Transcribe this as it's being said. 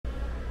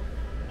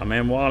I'm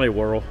in Wally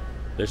World.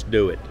 Let's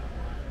do it.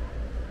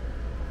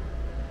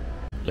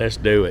 Let's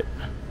do it.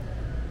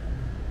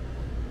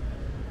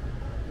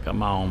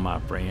 Come on, my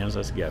friends,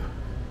 let's go.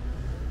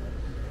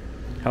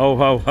 Ho,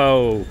 ho,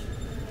 ho.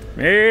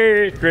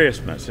 Merry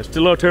Christmas. It's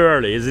still a little too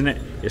early, isn't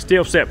it? It's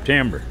still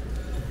September.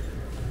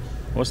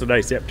 What's the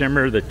day?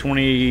 September the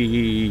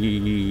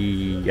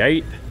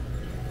 28th?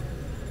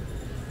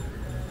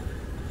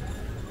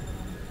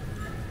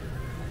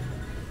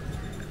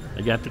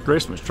 They got the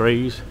Christmas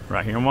trees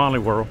right here in Wally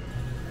World.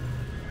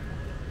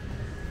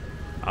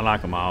 I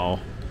like them all.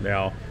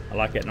 I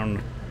like it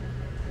on.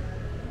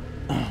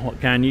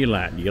 What kind you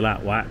like? Do you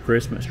like white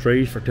Christmas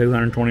trees for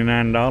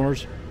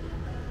 $229?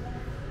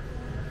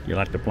 You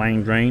like the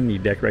plain green you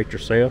decorate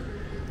yourself?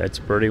 That's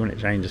pretty when it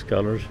changes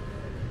colors.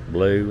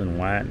 Blue and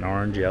white and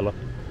orange, yellow.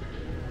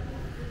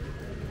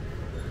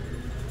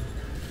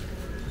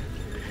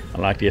 I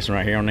like this one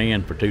right here on the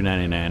end for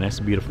 $2.99. That's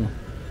beautiful.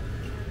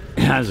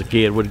 As a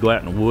kid, we'd go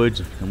out in the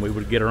woods and we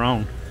would get her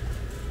on.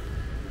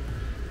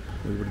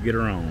 We would get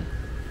her on.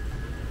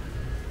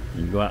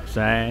 You can go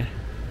outside.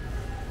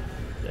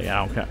 They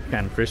got all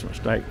kind of Christmas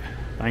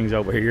things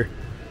over here.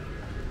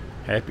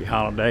 Happy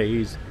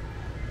holidays.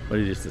 What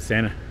is this? The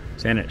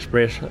Santa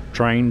Express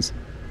trains,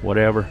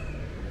 whatever.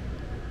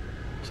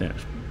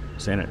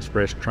 Santa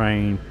Express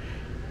train.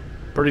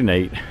 Pretty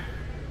neat.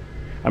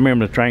 I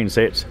remember the train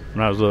sets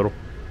when I was little.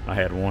 I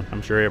had one.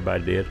 I'm sure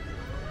everybody did.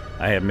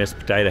 I had Miss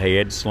Potato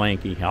Head,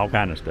 Slinky, all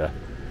kind of stuff.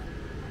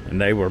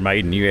 And they were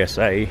made in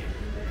USA.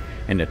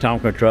 And the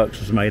Tonka trucks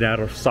was made out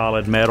of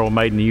solid metal,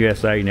 made in the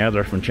USA. Now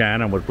they're from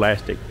China with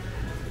plastic.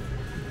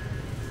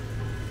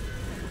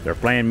 They're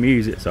playing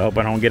music, so I hope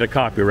I don't get a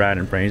copyright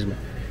infringement.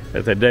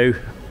 If they do,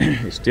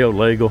 it's still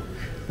legal.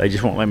 They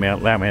just won't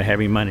allow me to have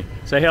any money.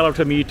 Say hello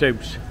to my YouTube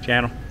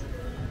channel.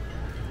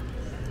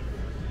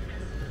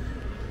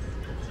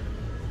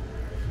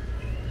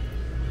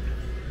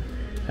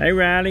 Hey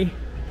Riley,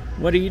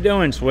 what are you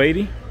doing,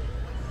 sweetie?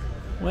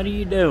 What are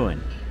you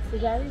doing? So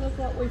Daddy, look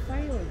what we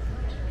found.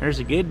 There's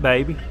a good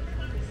baby.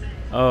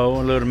 Oh,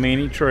 a little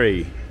mini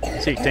tree,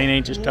 16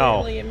 inches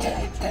tall. Really a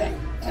mini tree.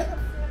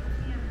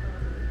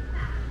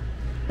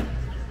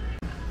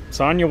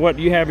 Sonia, what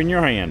do you have in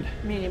your hand?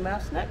 Minnie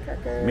Mouse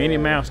Nutcracker. Minnie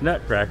Mouse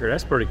Nutcracker.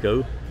 That's pretty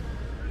cool.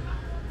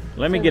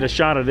 Let me get a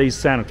shot of these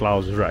Santa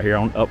Clauses right here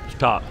on up the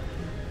top.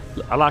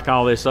 I like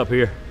all this up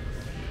here.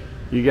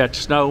 You got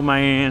your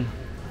snowman.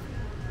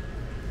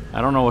 I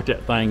don't know what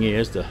that thing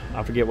is.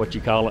 I forget what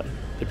you call it.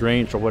 The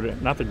Grinch or whatever.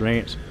 Not the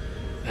Grinch.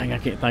 Dang, I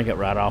can't think of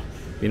it right off.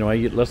 You know,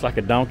 it looks like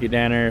a donkey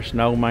down there.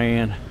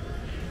 Snowman.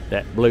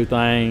 That blue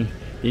thing.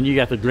 Then you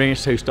got the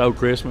Grinch who stole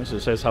Christmas.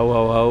 It says ho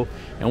ho ho.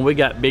 And we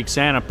got Big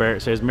Santa up there.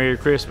 It says Merry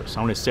Christmas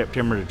on this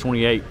September the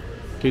 28th,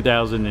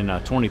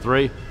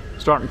 2023.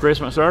 Starting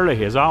Christmas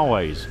early as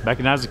always. Back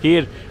when I was a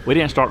kid, we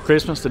didn't start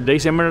Christmas to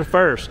December the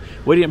 1st.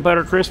 We didn't put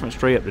our Christmas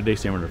tree up to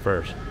December the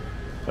 1st.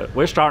 But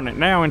we're starting it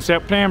now in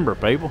September,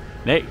 people.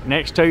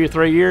 Next 2 or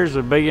 3 years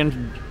will be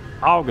in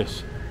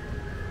August.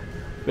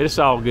 But it's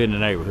all good in the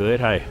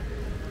neighborhood, hey.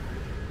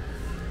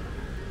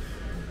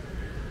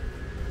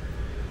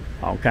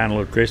 All kind of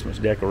little Christmas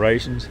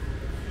decorations.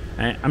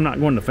 And I'm not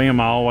going to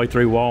film all the way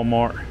through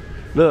Walmart.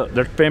 Look,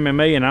 they're filming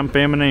me and I'm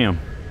filming them.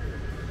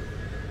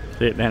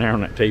 See it down there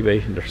on that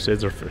TV.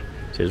 It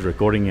says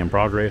recording in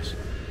progress.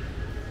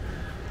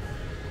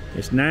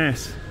 It's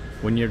nice,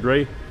 wouldn't you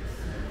agree?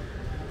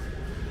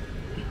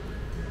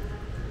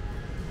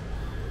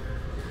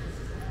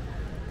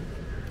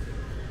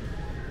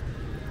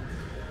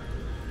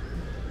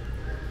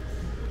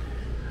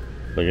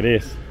 Look at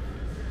this.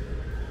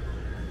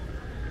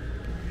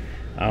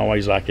 I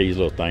always like these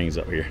little things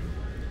up here.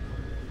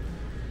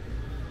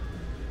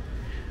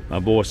 My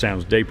voice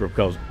sounds deeper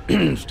because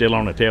I'm still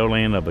on the tail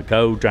end of a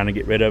cold trying to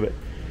get rid of it.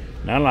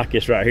 And I like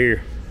this right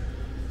here.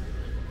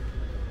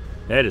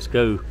 That is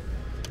cool.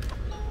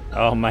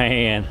 Oh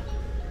man.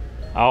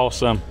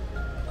 Awesome.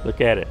 Look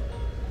at it.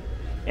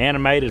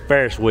 Animated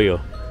Ferris wheel.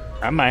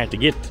 I might have to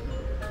get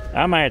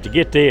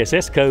this.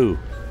 That's cool.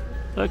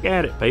 Look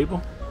at it,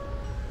 people.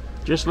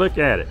 Just look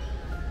at it.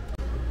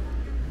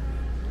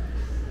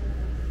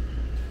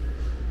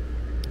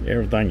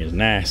 Everything is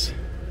nice.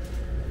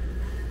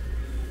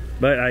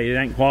 But hey, it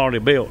ain't quality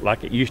built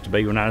like it used to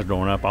be when I was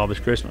growing up, all this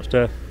Christmas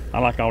stuff. I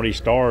like all these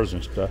stars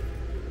and stuff.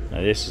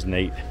 Now this is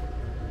neat.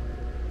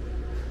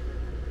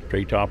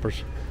 Tree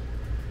toppers.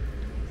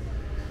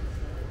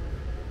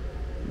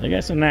 They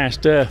got some nice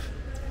stuff.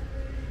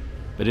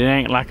 But it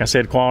ain't, like I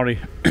said, quality.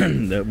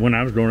 When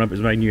I was growing up, it was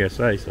made in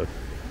USA. So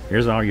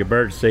here's all your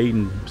bird seed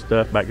and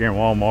stuff back here in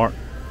Walmart.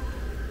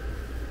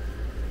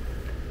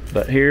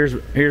 But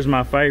here's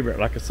my favorite.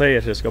 Like I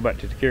said, let's go back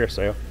to the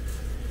carousel.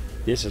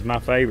 This is my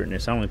favorite, and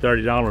it's only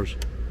 $30.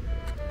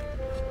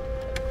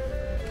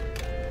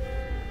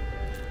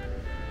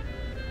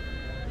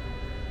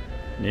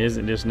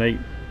 Isn't this neat?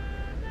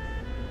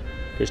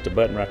 Push the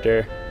button right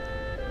there.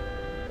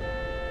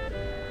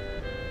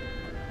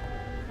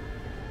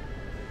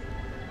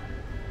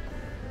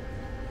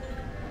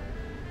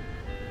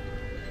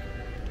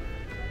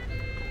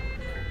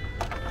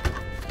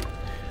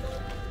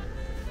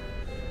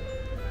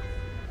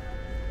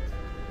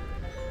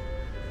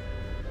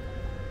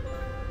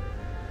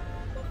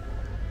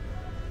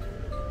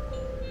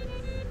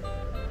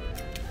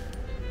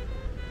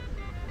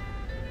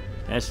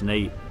 That's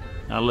neat.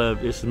 I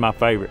love, this is my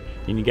favorite.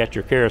 And you got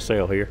your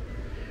carousel here.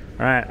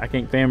 All right, I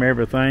can't film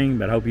everything,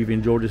 but I hope you've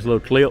enjoyed this little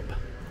clip.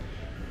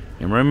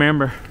 And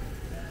remember,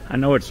 I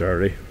know it's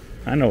early.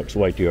 I know it's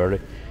way too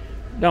early.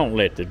 Don't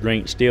let the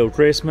drink steal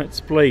Christmas,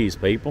 please,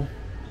 people.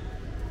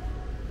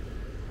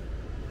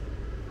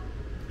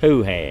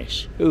 Who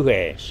has? Who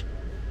has?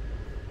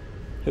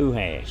 Who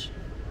has?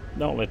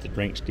 Don't let the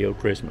drink steal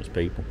Christmas,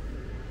 people.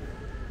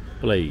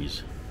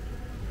 Please.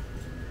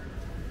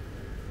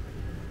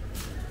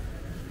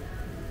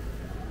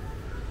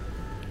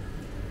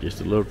 Just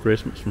a little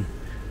Christmas from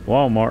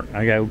Walmart.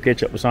 I gotta go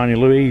catch up with Sonia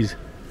Louise.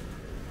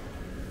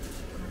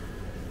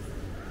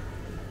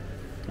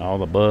 All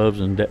the bulbs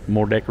and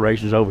more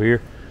decorations over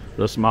here.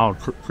 Little small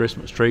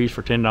Christmas trees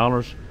for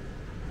 $10.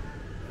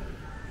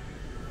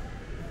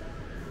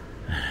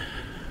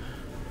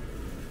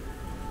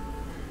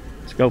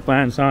 Let's go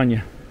find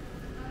Sonia.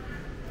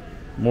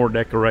 More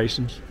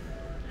decorations.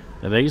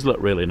 Now these look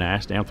really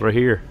nice down through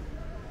here.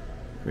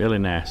 Really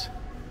nice.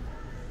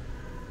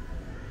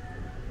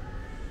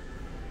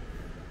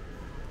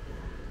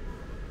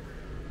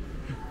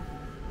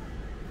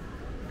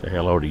 Say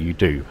hello to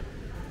YouTube.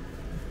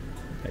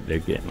 They do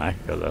get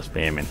like because I'm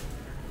spamming.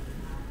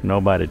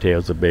 Nobody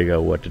tells the big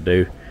O what to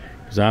do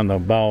because I'm the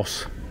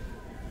boss.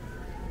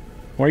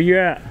 Where you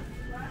at?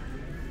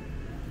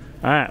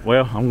 Alright,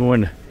 well, I'm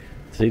going to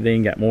see they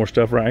ain't got more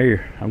stuff right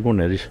here. I'm going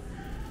to just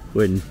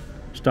go ahead and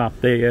stop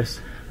this.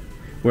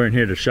 We're in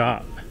here to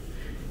shop.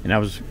 And I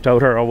was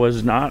told her I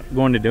was not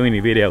going to do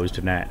any videos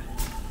tonight.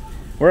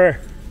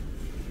 Where?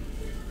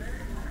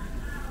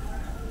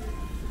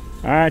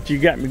 Alright, you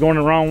got me going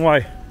the wrong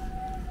way.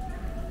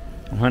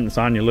 I'm hunting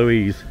Sonia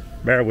Louise.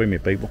 Bear with me,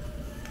 people.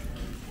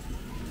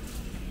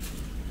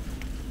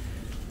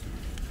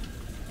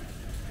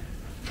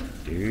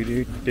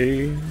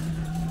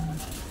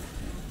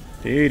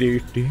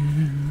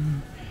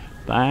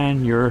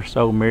 Find your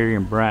so merry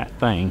and bright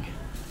thing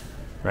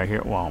right here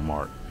at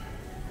Walmart.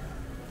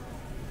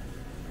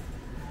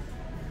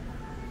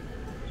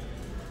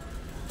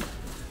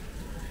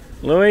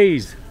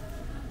 Louise.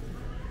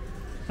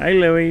 Hey,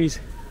 Louise.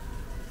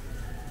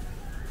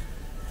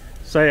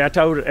 Say, I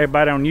told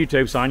everybody on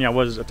YouTube, Sonia,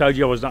 I told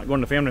you I was not going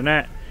to film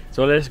tonight.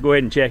 So let's go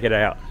ahead and check it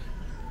out.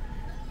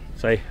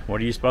 Say, what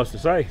are you supposed to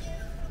say?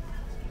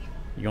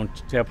 You gonna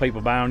tell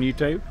people bye on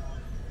YouTube?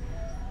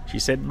 She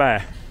said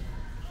bye.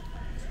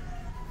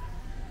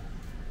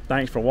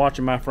 Thanks for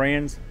watching, my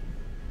friends.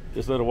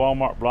 This little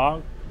Walmart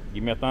vlog.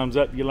 Give me a thumbs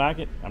up if you like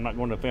it. I'm not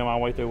going to film all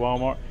the way through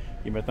Walmart.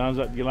 Give me a thumbs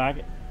up if you like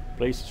it.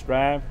 Please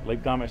subscribe.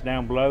 Leave comments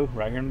down below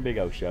right here on the Big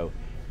O Show.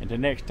 Until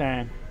next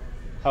time,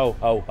 ho,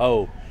 ho,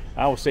 ho.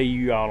 I will see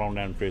you all on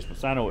down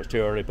Christmas. I know it's too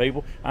early,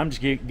 people. I'm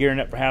just gearing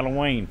up for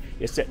Halloween.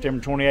 It's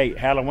September 28th.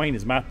 Halloween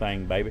is my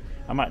thing, baby.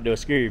 I might do a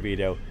scary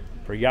video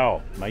for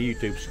y'all, my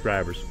YouTube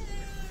subscribers.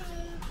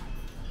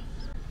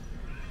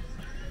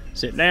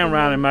 Sit down,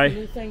 Riliemae.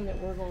 Anything that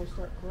we're going to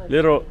start collecting.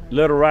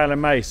 Little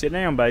Riliemae, sit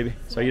down, baby,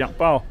 so you don't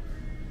fall.